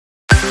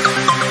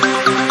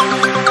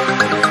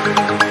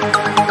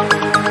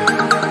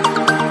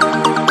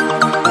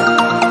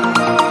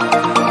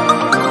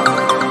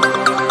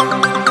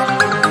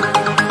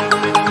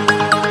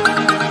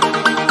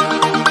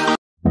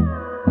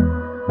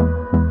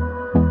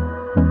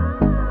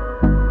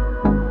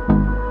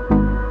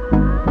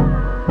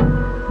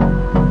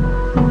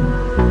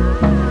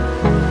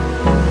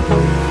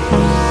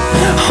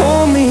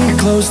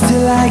close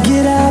till I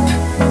get up.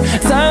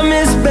 Time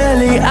is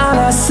barely on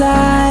our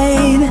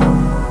side.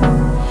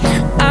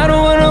 I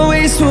don't wanna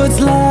waste what's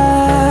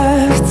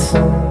left.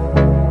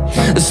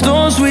 The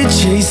storms we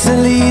chase are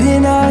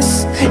leading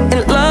us,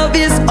 and love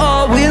is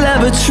all we'll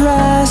ever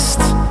trust.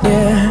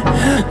 Yeah,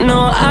 no,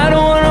 I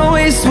don't wanna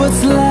waste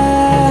what's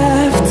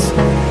left.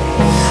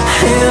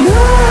 And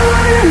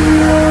on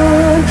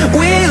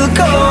we'll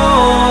go,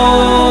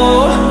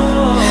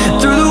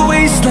 through the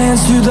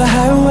wastelands, through the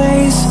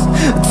highways,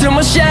 till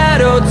my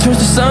shadow turns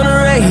to sun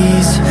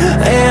rays.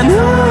 And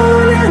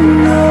on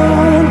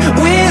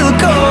we'll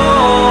go,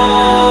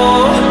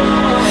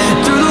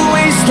 through the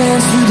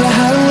wastelands, through the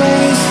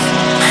highways,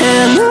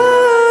 and on we'll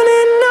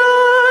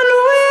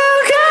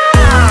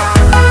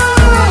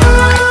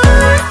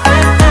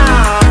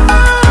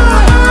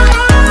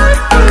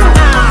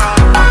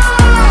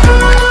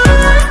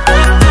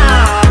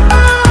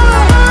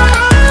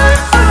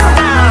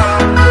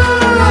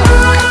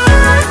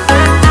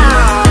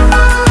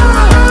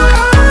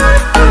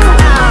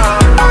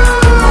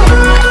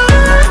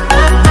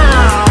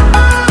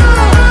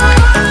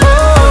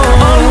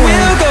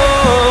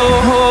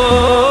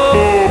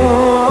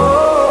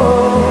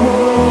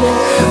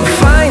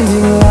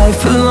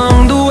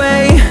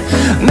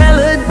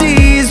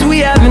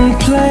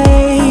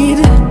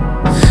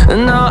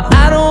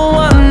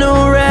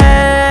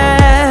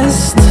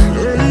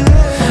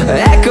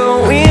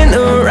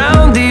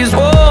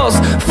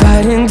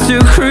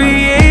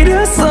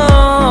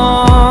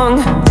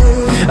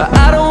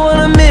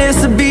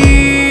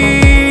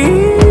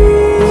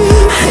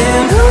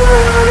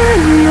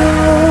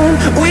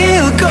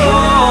go.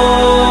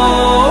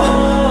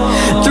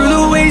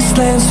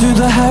 Through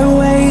the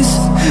highways,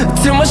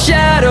 till my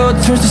shadow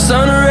turns to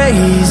sun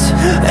rays.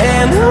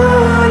 And on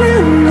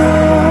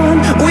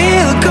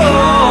we'll go,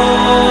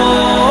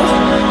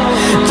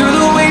 through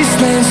the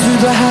wastelands, through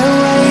the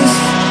highways,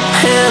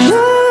 and on we'll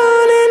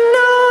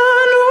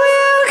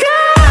go.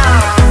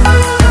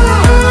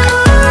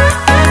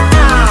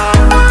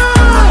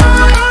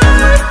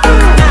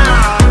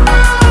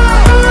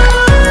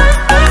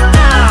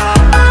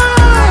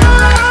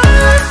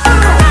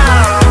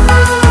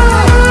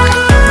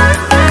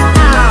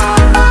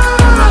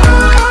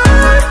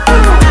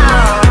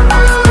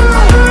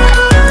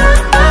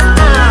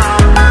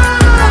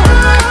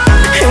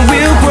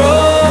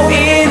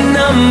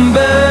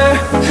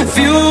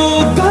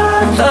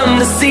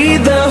 To see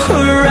the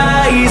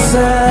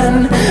horizon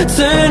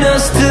turn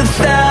us to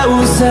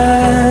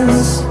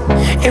thousands,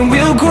 and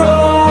we'll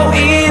grow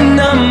in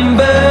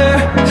number,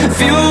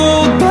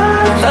 fueled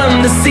by them.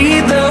 To see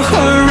the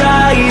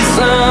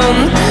horizon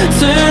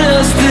turn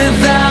us to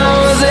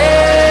thousands,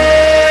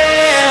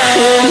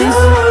 and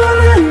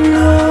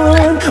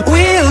on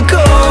we'll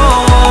go,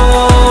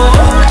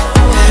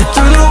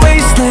 through the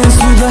wastelands,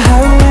 through the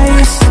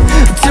highways,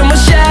 till my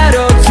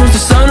shadow turns to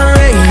sun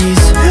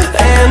rays.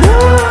 And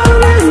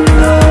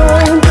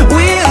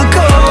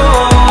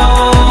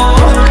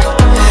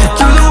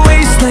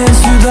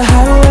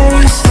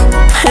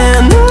and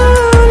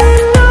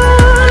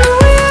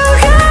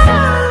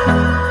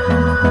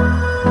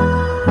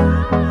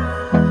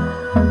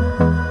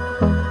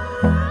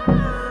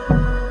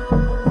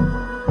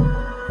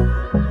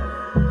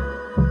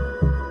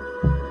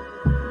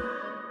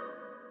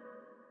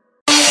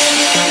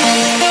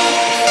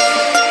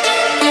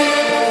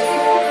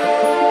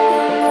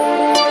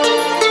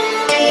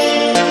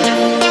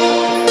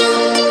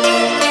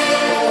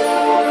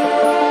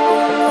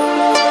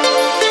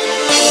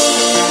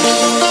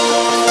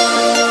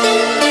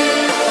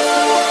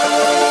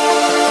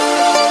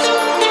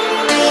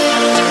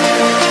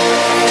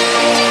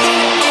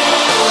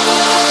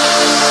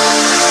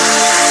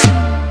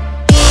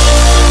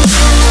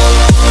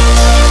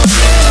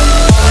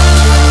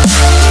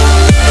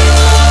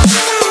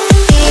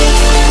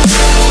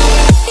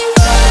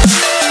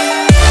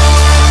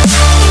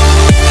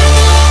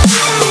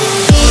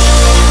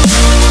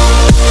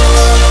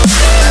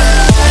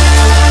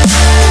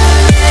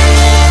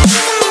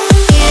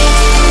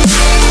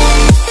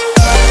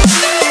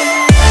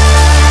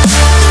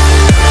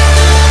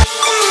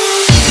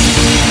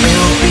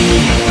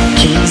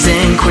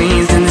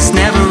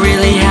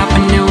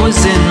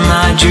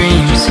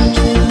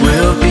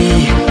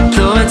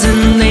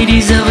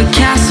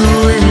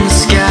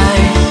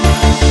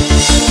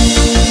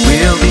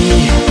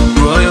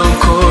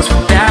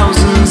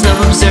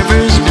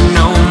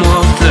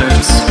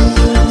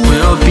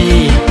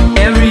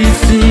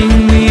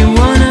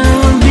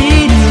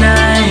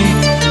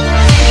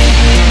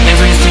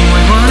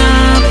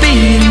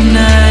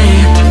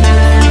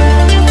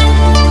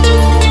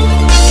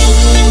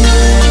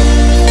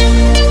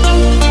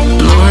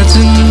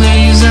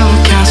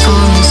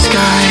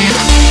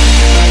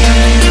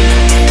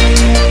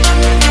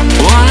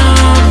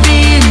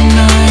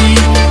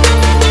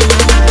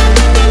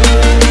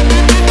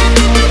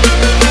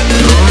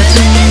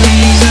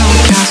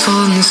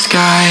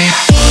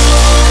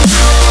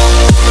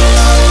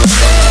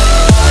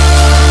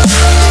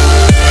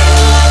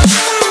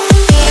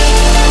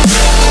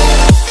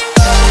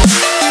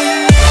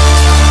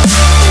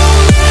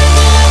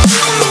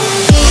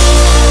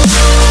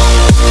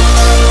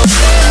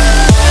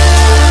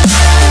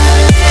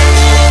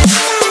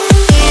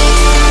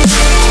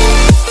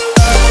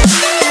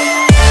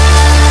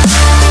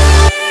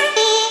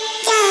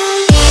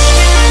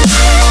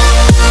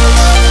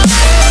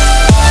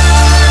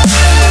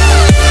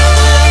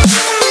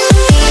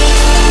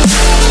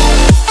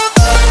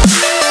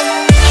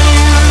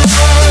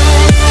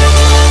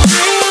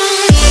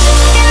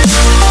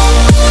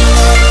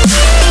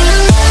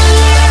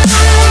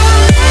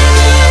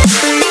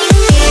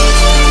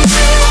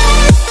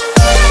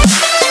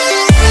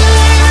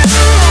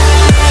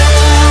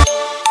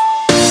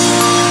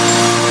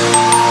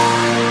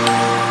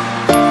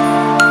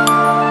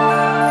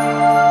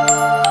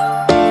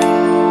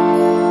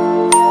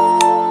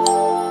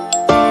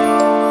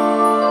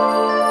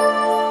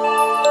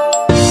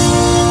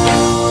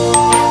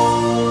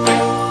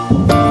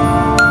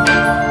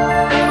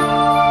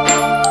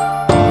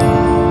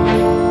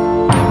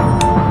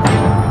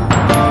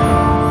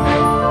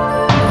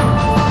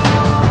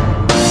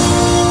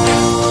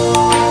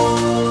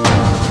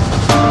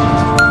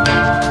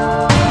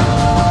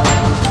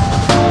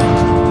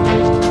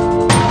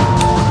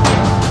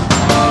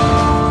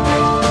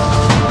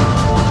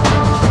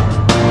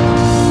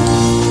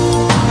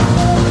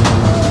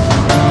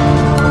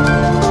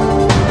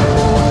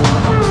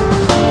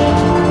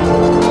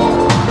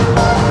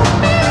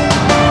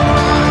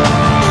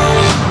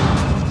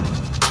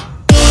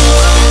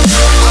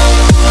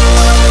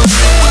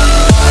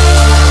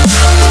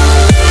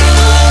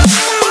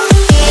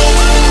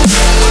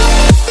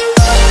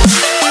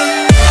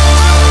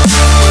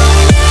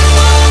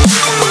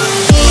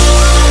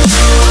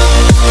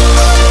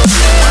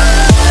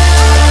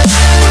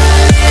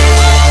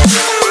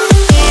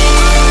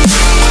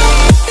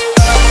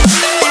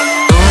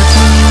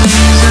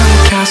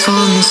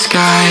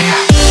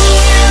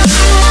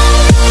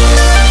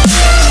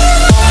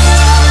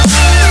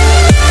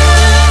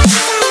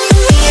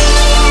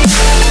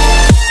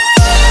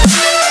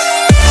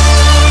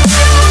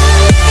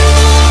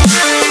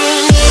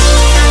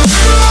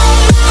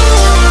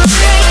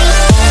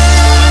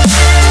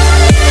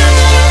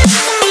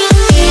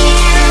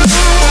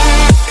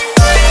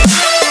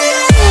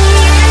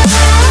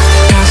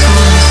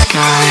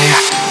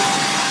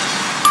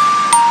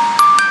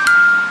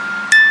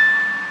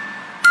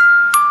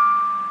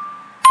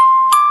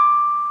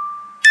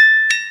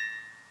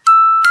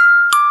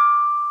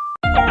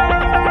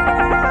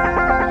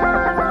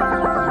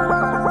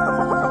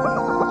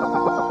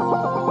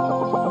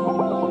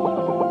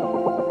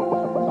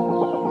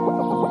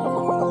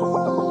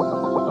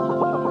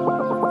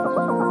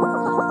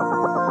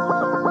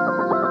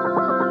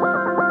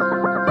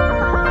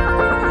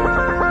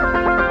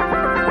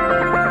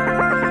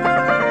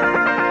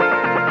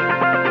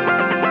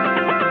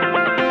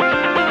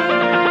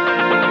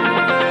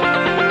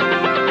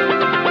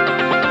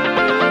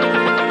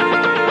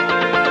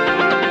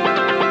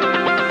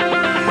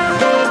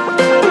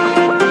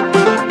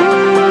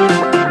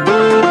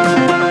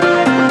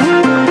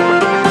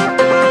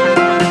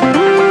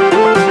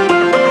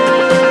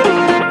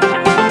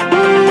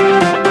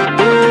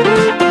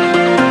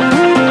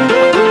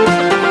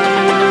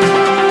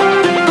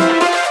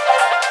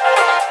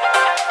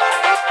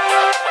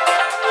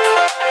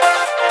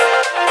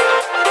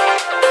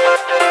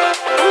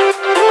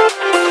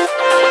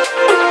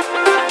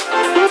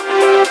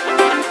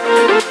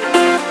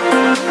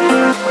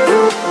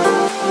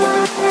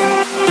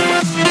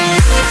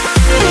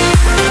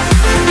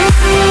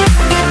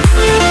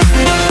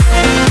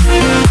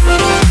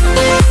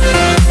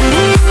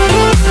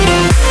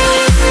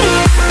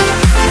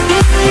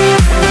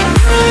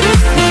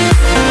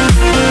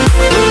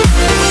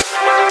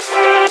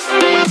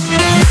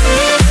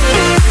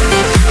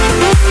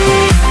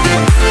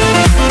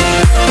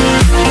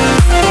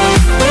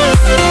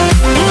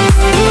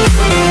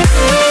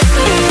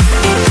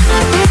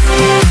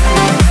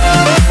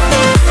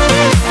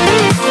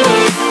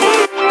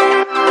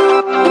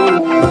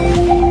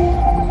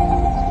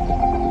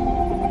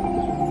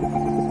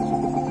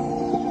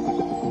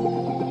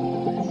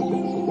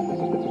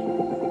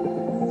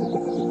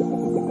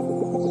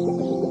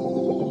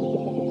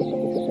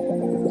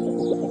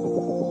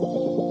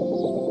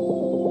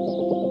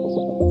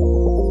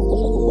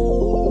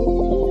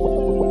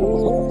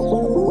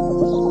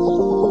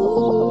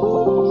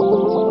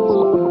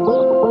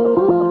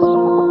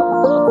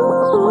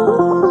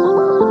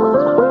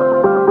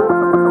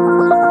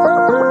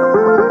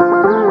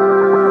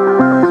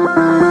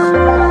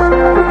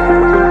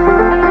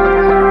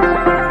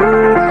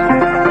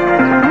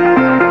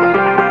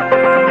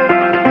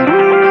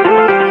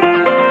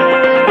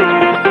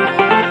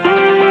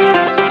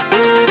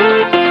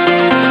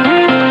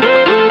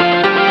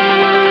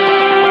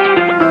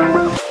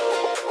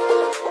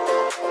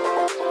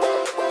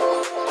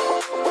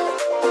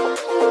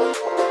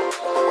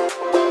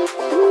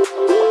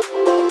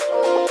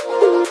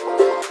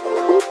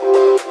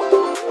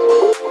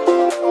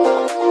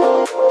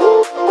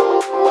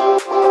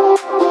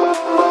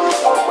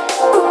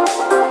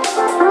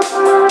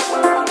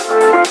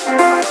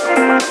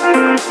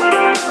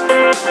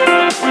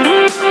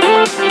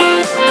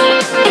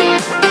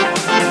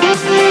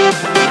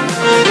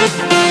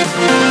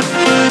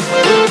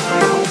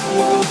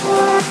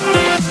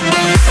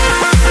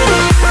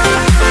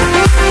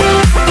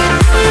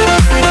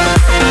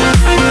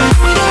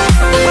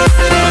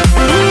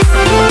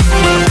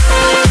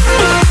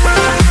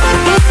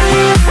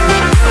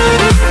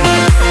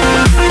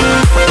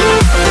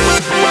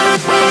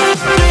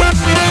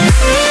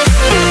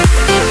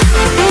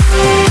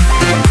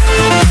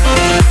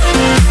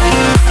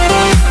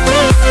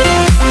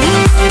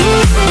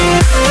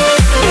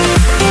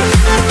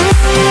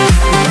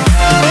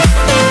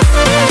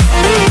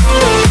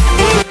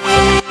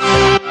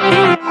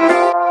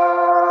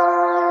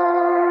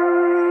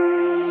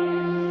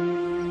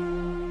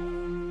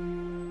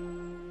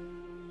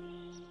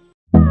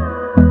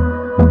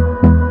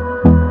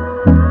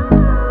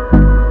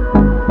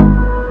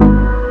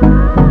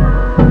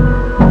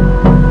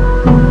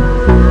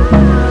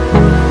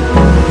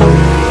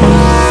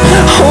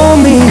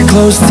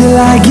till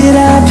I get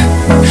up.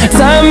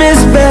 Time is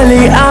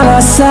barely on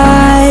our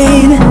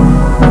side.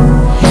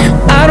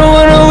 I don't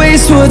wanna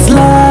waste what's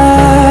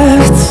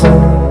left.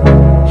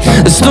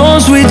 The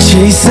storms we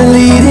chase are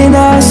leading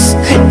us,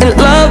 and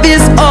love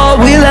is all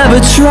we'll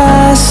ever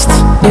trust.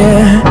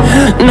 Yeah,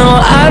 no,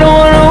 I don't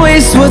wanna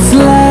waste what's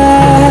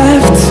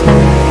left.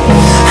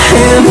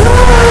 And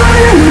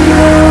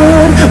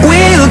on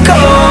we'll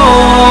go,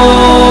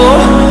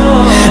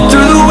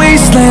 through the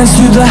wastelands,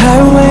 through the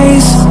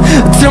highways,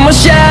 till my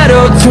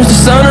shadow turns to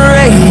sun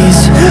rays.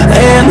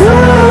 And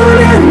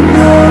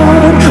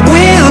on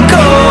we'll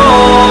go,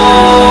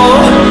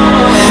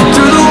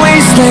 through the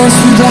wastelands,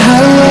 through the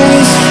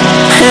highways,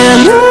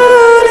 and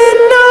on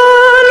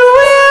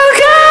we'll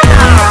go.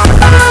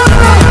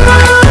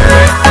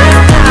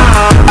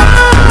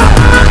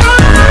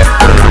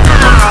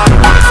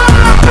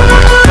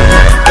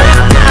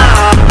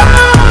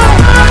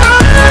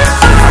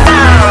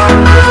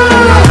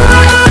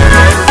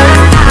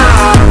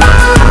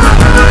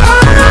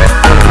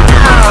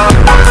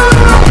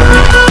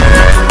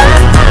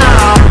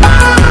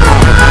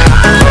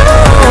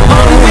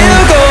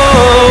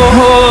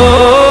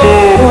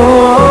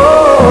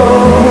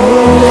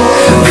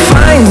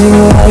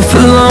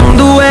 Along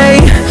the way,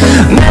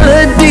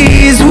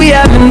 melodies we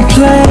haven't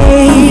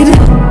played.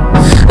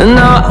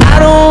 No, I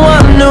don't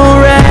want no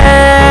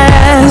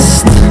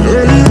rest.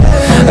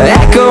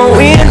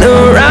 Echoing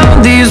around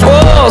these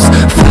walls,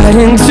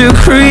 fighting to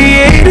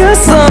create a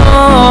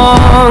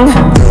song.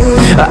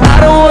 I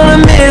don't wanna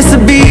miss a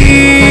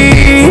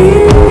beat.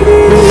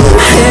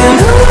 And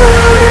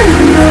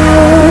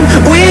on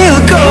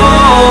we'll go,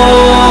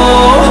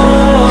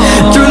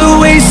 through the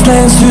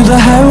wastelands, through the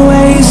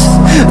highways,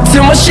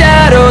 till my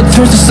shadow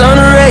turns to sun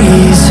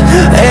rays.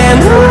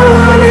 And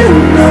on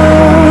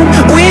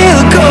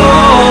we'll go,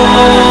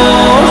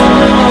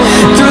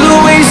 through the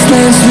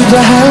wastelands, through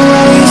the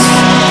highways,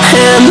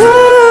 and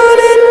on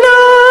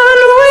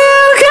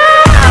we'll go.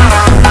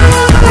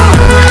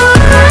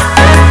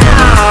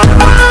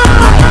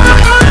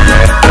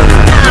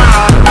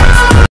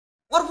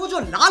 और वो जो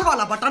लाल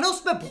वाला button है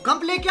उसपे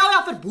भूकंप लेके आओ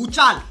या फिर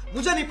भूचाल,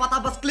 मुझे नहीं पता,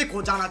 बस क्लिक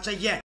हो जाना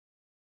चाहिए।